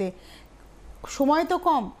স্কিনের মধ্যে। সময় তো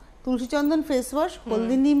কম, তুলসী চন্দন ফেস ওয়াশ,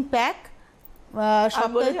 হলদি নিম প্যাক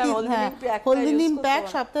সপ্তাহে 3, হ্যাঁ হলদি নিম প্যাক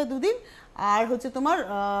সপ্তাহে 2 দিন, আর হচ্ছে তোমার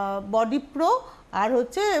বডি প্রো, আর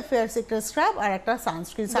হচ্ছে ফেয়ার সেক্টর স্ক্রাব, আর একটা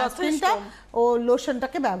সানস্ক্রিনটা ও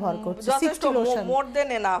লোশনটাকে ব্যবহার করছে, 60 লোশন, মোর দেন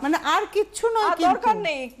এনাফ, মানে আর কিছু নয়, দরকার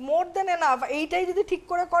নেই, মোর দেন এনাফ, এইটাই যদি ঠিক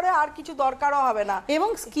করে আর কিছু দরকারও হবে না। এবং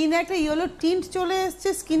স্কিনে একটা ইয়েলো টিন্ট চলে এসেছে,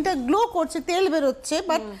 স্কিনটা গ্লো করছে, তেল বেরোচ্ছে,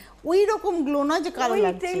 বাট ওই রকম গ্লো নয় যে কালো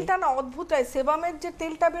লাগছে। তেলটা না অদ্ভুত হয়, সেবামের যে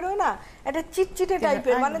তেলটা বেরোয় না, এটা চিটচিটে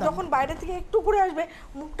টাইপের, মানে যখন বাইরে থেকে একটু ঘুরে আসবে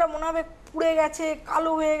মুখটা মনে হবে পুড়ে গেছে,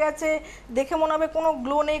 কালো হয়ে গেছে, দেখে মনে হবে কোনো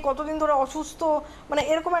গ্লো নেই, কতদিন ধরে অসুস্থ, মানে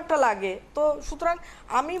এরকম একটা লাগে। তো সুতরাং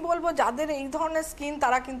আমি বলবো যাদের এই ধরনের স্কিন,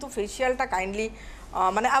 তারা কিন্তু ফেসিয়ালটা কাইন্ডলি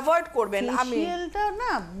মানে অ্যাভয়েড করবেন। আমি ফেসিয়ালটা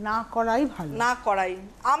না করাই ভালো, না করাই,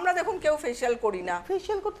 আমরা দেখুন কেউ ফেসিয়াল করি না,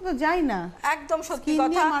 ফেসিয়াল করতে তো যাই না, একদম সত্যি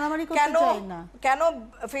কথা। কেন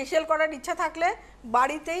ফেসিয়াল করার ইচ্ছা থাকলে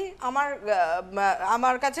বাড়িতেই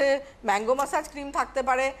আমার কাছে ম্যাঙ্গো মাসাজ ক্রিম থাকতে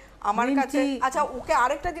পারে আমার কাছে। আচ্ছা, ওকে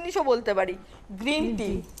আরেকটা জিনিসও বলতে পারি,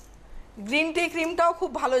 গ্রিন টি ক্রিমটাও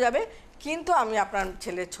খুব ভালো যাবে, কিন্তু আমি আপনার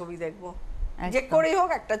ছেলের ছবি দেখবো, যে করেই হোক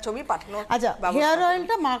একটা ছবি পাঠানো। আচ্ছা, হেয়ার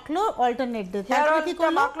অয়েলটা মাখলো অল্টারনেট ডে, হেয়ার অয়েলটা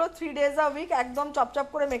মাখলো 3 days a week, একদম চপচপ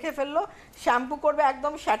করে মেখে ফেললো, শ্যাম্পু করবে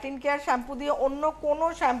একদম শ্যাটিন কেয়ার শ্যাম্পু দিয়ে, অন্য কোনো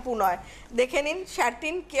শ্যাম্পু নয়, দেখে নিন,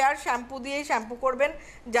 শ্যাটিন কেয়ার শ্যাম্পু দিয়েই শ্যাম্পু করবেন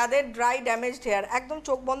যাদের ড্রাই ড্যামেজড হেয়ার, একদম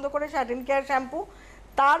চোখ বন্ধ করে শ্যাটিন কেয়ার শ্যাম্পু।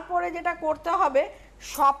 তারপরে যেটা করতে হবে,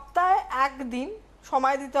 সপ্তাহে 1 দিন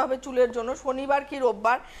সময় দিতে হবে চুলের জন্য, শনিবার কি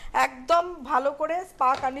রোববার, একদম ভালো করে স্পা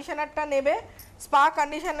কন্ডিশনারটা নেবে, স্পা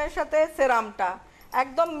কন্ডিশনারের সাথে সেরামটা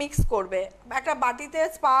একদম মিক্স করবে একটা বাটিতে।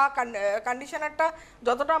 স্পা কন্ডিশনারটা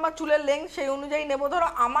যতটা আমার চুলের লেন্থ সেই অনুযায়ী নেব, ধরো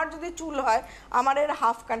আমার যদি চুল হয়, আমার এর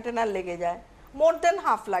হাফ কন্টেনার লেগে যায়, মোর দেন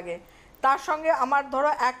হাফ লাগে, তার সঙ্গে আমার ধরো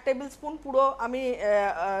 1 টেবিল স্পুন পুরো আমি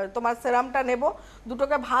তোমার সেরামটা নেব,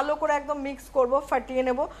 দুটোকে ভালো করে একদম মিক্স করব, ফাটিয়ে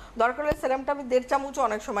নেব, দরকার হলে সেরামটা আমি 1.5 চামচ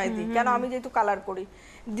অনেক সময় দিই, কেন আমি যেহেতু কালার করি,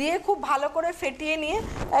 দিয়ে খুব ভালো করে ফেটিয়ে নিয়ে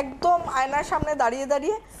একদম আয়নার সামনে দাঁড়িয়ে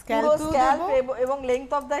পুরো স্ক্যাল্প এবং লেংথ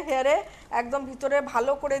অফ দ্য হেয়ারে একদম ভিতরে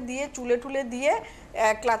ভালো করে দিয়ে, চুলে দিয়ে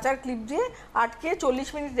ক্লাচার ক্লিপ দিয়ে আটকে 40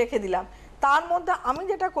 মিনিট রেখে দিলাম। তার মধ্যে আমি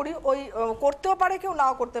যেটা করি, ওই করতেও পারে কেউ,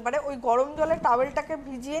 নাও করতে পারে, ওই গরম জলে টাওয়েলটাকে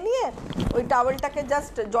ভিজিয়ে নিয়ে ওই টাওয়েলটাকে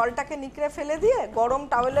জাস্ট জলটাকে নিকড়ে ফেলে দিয়ে গরম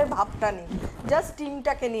টাওয়েলের ভাপটা নিই, জাস্ট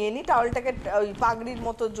স্টিমটাকে নিয়ে নিই, টাওয়েলটাকে ওই পাগড়ির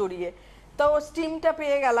মতো জড়িয়ে, তো স্টিমটা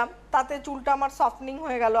পেয়ে গেলাম, তাতে চুলটা আমার সফটনিং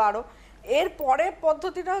হয়ে গেল আরও। এর পরের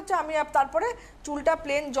পদ্ধতিটা হচ্ছে আমি তারপরে চুলটা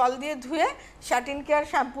প্লেন জল দিয়ে ধুয়ে স্যাটিন কেয়ার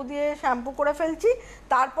শ্যাম্পু দিয়ে শ্যাম্পু করে ফেলছি।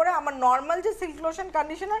 তারপরে আমার নর্মাল যে সিল্ক লোশন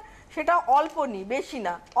কন্ডিশনার সেটা অল্প নিই, বেশি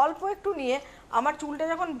না, অল্প একটু নিয়ে আমার চুলটা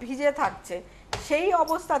যখন ভিজে থাকছে সেই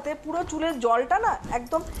অবস্থাতে পুরো চুলের জলটা না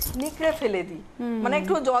একদম নিকড়ে ফেলে দিই, মানে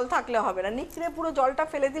একটু জল থাকলে হবে না, নিকড়ে পুরো জলটা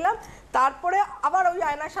ফেলে দিলাম। তারপরে আবার ওই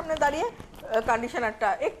আয়নার সামনে দাঁড়িয়ে কন্ডিশনারটা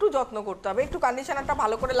একটু যত্ন করতে হবে, একটু কন্ডিশনারটা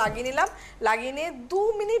ভালো করে লাগিয়ে নিলাম, লাগিয়ে নিয়ে 2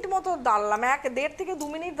 মিনিট মতো দাঁড়ালাম, 1.5 থেকে 2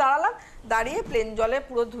 মিনিট দাঁড়ালাম, দাঁড়িয়ে প্লেন জলে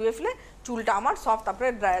পুরো ধুয়ে ফেলে চুলটা আমার সফট, তারপরে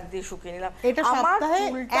ড্রায়ার দিয়ে শুকিয়ে নিলাম। এটা সপ্তাহে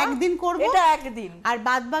একদিন করব, এটা একদিন, আর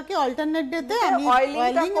বাদ বাকি অল্টারনেট ডেতে আমি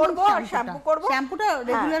অয়েলিংটা করব আর শ্যাম্পু করব। শ্যাম্পুটা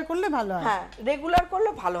রেগুলার করলে ভালো হয়। হ্যাঁ, রেগুলার করলে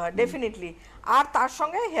ভালো হয় ডেফিনেটলি। আর তার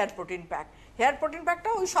সঙ্গে hair protein pack, hair protein প্যাকটা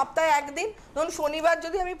ওই সপ্তাহে একদিন, ধরুন শনিবার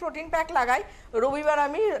যদি আমি প্রোটিন প্যাক লাগাই, রবিবার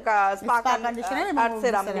আমি স্পা কন্ডিশনার আর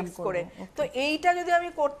সেরাম মিক্স করে, তো এইটা যদি আমি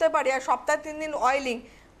করতে পারি আর সপ্তাহে 3 দিন অয়েলিং,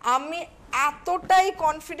 আমি এতটাই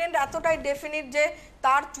কনফিডেন্ট, এতটাই ডেফিনিট যে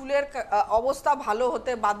তার চুলের অবস্থা ভালো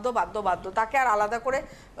হতে বাধ্য বাধ্য বাধ্য। তাকে আর আলাদা করে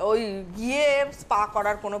ওই গিয়ে স্পা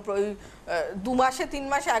করার কোনো 2 মাসে 3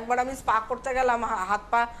 মাসে একবার আমি স্পা করতে গেলাম, হাত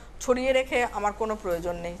পা ছড়িয়ে রেখে আমার কোনো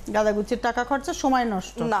প্রয়োজন নেই। গাদা গুচ্ছের টাকা খরচা, সময়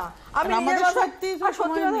নষ্ট না। আমি সত্যি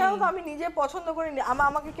কথা আমি নিজে পছন্দ করি,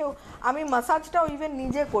 আমাকে কেউ, আমি মাসাজটাও ইভেন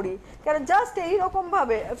নিজে করি, কারণ জাস্ট এইরকম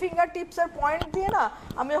ভাবে ফিঙ্গার টিপসের পয়েন্ট দিয়ে না,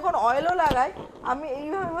 আমি যখন অয়েলও লাগাই আমি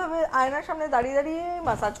এইভাবে আয়নার সামনে দাঁড়িয়ে দাঁড়িয়ে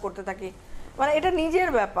মাসাজ করতে থাকি, মানে এটা নিজের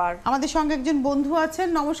ব্যাপার। আমাদের সঙ্গে একজন বন্ধু আছেন,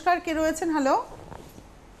 নমস্কার, কে রয়েছেন? হ্যালো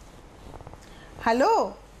হ্যালো,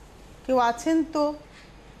 কেউ আছেন তো?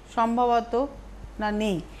 সম্ভবত না,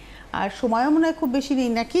 নেই। আর সময়ও মনে হয় খুব বেশি নেই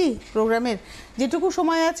নাকি প্রোগ্রামের, যেটুকু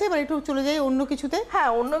সময় আছে এবার একটু চলে যাই অন্য কিছুতে। হ্যাঁ,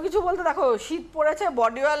 অন্য কিছু বলতে দেখো, শীত পড়েছে,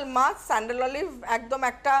 body oil mask, sandal olive, একদম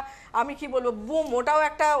একটা আমি কি বলবো বুম, ওটাও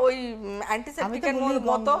একটা ওই অ্যান্টিসেপটিকের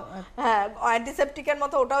মতো, হ্যাঁ অ্যান্টিসেপটিকের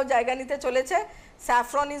মতো ওটাও জায়গা নিতে চলেছে।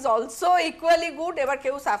 Saffron is also equally good. এবার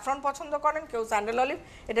কেউ স্যাফরন পছন্দ করেন, কেউ স্যান্ডেল অলিভ,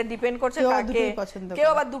 এটা ডিপেন্ড করছে কাকে, কেউ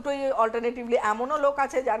আবার দুটোই অল্টারনেটিভলি। এমনও লোক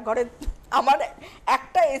আছে যার ঘরে আমার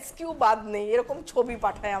একটা এসকিউ বাদ নেই, এরকম ছবি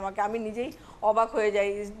পাঠায় আমাকে, আমি নিজেই অবাক হয়ে যাই,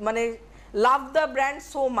 মানে love the brand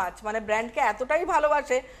so much, মানে ব্র্যান্ডকে এতটাই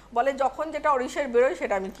ভালোবাসে, বলে যখন যেটা অরিশের বেরোয়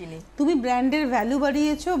সেটা আমি কিনি। তুমি ব্র্যান্ডের ভ্যালু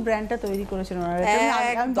বাড়িয়েছো, ব্র্যান্ডটা তৈরি করেছো ওনারা,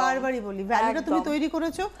 আমি বারবারই বলি ভ্যালুটা তুমি তৈরি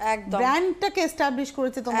করেছো, ব্র্যান্ডটাকে এস্টাবলিশ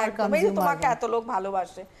করেছে তোমার কনজিউমার, তোমাকে এত লোক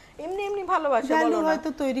ভালোবাসে, এমনি এমনি ভালোবাসে, ভ্যালু হয়তো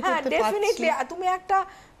তৈরি করতে পারছি। ডেফিনেটলি তুমি একটা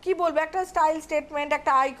কি বলবো, একটা স্টাইল স্টেটমেন্ট,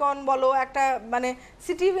 একটা আইকন বলো, একটা মানে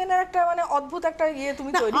CTVN এর একটা মানে অদ্ভুত একটা ইয়ে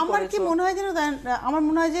তুমি তৈরি করেছো। আমার কি মনে হয় জানো, আমার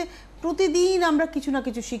মনে হয় যে প্রতিদিন আমরা কিছু না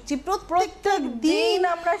কিছু শিখছি, প্রত্যেকটা দিন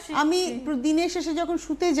আমরা আমি দিনের শেষে যখন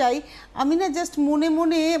শুতে যাই, আমি না জাস্ট মনে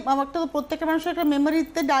মনে, আমার তো প্রত্যেকটা মানুষের একটা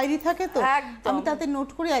মেমোরিতে ডায়েরি থাকে, তো আমি তাতে নোট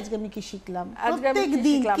করি আজকে আমি কি শিখলাম, প্রত্যেক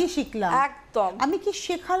দিন কি শিখলাম, একদম আমি কি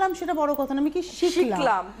শেখালাম সেটা বড় কথা না, আমি কি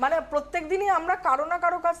শিখলাম, মানে প্রত্যেক দিনই আমরা কারো না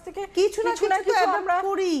কারো কাছ থেকে কিছু না কিছু আমরা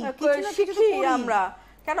করি, কিছু না কিছু শিখি আমরা।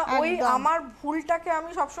 কেন ওই আমার ভুলটাকে আমি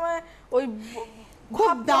সবসময় ওই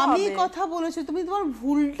খুব দামি কথা বলেছো তুমি, তোমার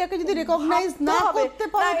ভুলটাকে যদি রেকগনাইজ না করতে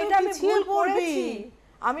পারো এটা আমি ভুল করেছি,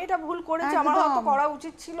 আমি এটা ভুল করেছি, আমার হয়তো করা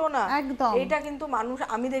উচিত ছিল না, এটা কিন্তু মানুষ,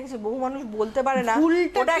 আমি দেখেছি বহু মানুষ বলতে পারে না,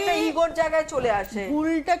 ওটা একটা ইগোর জায়গায় চলে আসে।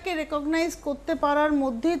 ভুলটাকে রেকগনাইজ করতে পারার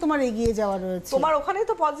মধ্যেই তোমার এগিয়ে যাওয়া রয়েছে, তোমার ওখানেই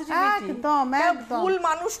তো পজিটিভিটি। একদম একদম, ভুল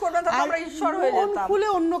মানুষ করবে না, আমরা ঈশ্বর হয়ে যেতাম। মন খুলে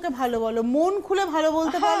অন্যকে ভালো বলো, মন খুলে ভালো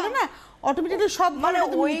বলতে পারলে না অটোমেটিক্যালি সব মানে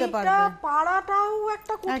ওইটা পারাটাও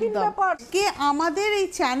একটা কঠিন ব্যাপার। কে আমাদের এই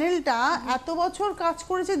চ্যানেলটা এত বছর কাজ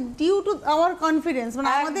করেছে ডিউ টু আওয়ার কনফিডেন্স, মানে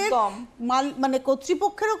আমাদের মানে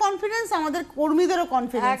কর্তৃপক্ষেরও কনফিডেন্স, আমাদের কর্মীদেরও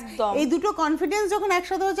কনফিডেন্স, এই দুটো কনফিডেন্স যখন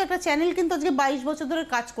একসাথে হচ্ছে, একটা চ্যানেল কিন্তু আজকে 22 বছর ধরে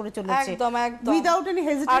কাজ করে চলেছে, একদম একদম উইদাউট এনি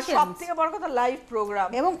হেজিটেশন। আর সবথেকে বড় কথা লাইভ প্রোগ্রাম,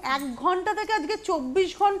 এবং 1 ঘন্টা থেকে আজকে 24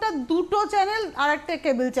 ঘন্টা দুটো চ্যানেল আর একটা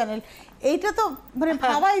কেবল চ্যানেল, এইটা তো মানে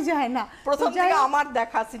ভাবাই যায় না। প্রথম থেকে আমার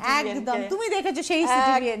দেখা CTVN, একদম তুমি দেখেছো সেই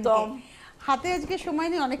CTVN হাতে। আজকে সময়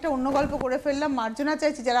নেই, অনেকটা অন্য গল্প করে ফেললাম, মার্জনা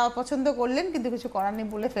চাইছি যারা অপছন্দ করলেন, কিন্তু কিছু করার নেই,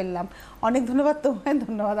 বলে ফেললাম। অনেক ধন্যবাদ তোমায়,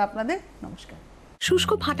 ধন্যবাদ আপনাদের, নমস্কার।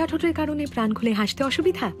 শুষ্ক ফাটা ঠোঁটের কারণে প্রাণ খুলে হাসতে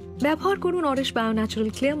অসুবিধা? ব্যবহার করুন Auris bio natural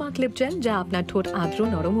clear mark lip gel, যা আপনার ঠোঁট আর্দ্র,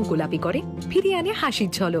 নরম ও গোলাপি করে, ফিরিয়ে আনে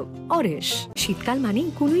হাসির ঝলক। অরিশ। শীতকাল মানেই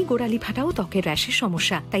কুনুই গোড়ালি ফাটা ও ত্বকের র্যাশের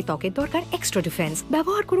সমস্যা, তাই ত্বকের দরকার এক্সট্রা ডিফেন্স।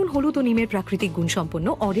 ব্যবহার করুন হলুদ ও নিমের প্রাকৃতিক গুণ সম্পন্ন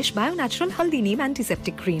অরিশ বায়ো ন্যাচারাল হলদি নিম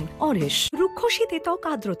অ্যান্টিসেপটিক ক্রিম। অরিশ। রুক্ষ শীতে ত্বক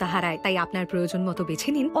আর্দ্রতা হারায়, তাই আপনার প্রয়োজন মতো বেছে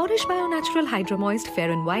নিন Auris bio natural হাইড্রোময়েস্ট fair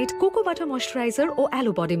and white cocoa butter moisturiser O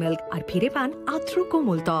aloe body milk, আর ফিরে পান আর্দ্র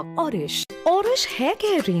কোমল ত্বক। Auris. Auris hair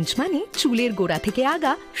care range মানে চুলের গোড়া থেকে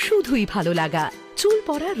আগা শুধুই ভালো লাগা, চুল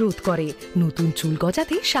পড়া রোধ করে, নতুন চুল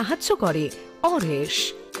গজাতে সাহায্য করে। অরিশ।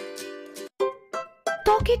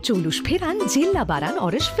 ত্বকের চৌলুস ফেরান, জেল্লা বাড়ান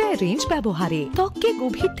অরিশ ফেয়ার রেঞ্জ ব্যবহারে। ত্বককে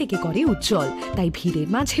গভীর থেকে করে উজ্জ্বল, তাই ভিড়ের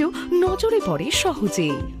মাঝেও নজরে পড়ে সহজে।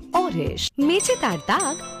 অরিশ, মেচে তার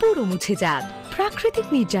দাগ পুরো মুছে যাক। প্রাকৃতিক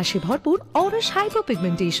নির্যাসে ভরপুর অরিশ হাইপার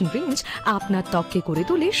পিগমেন্টেশন রেঞ্জ আপনার ত্বককে করে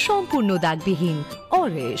তোলে সম্পূর্ণ দাগবিহীন।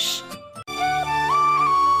 অরিশ।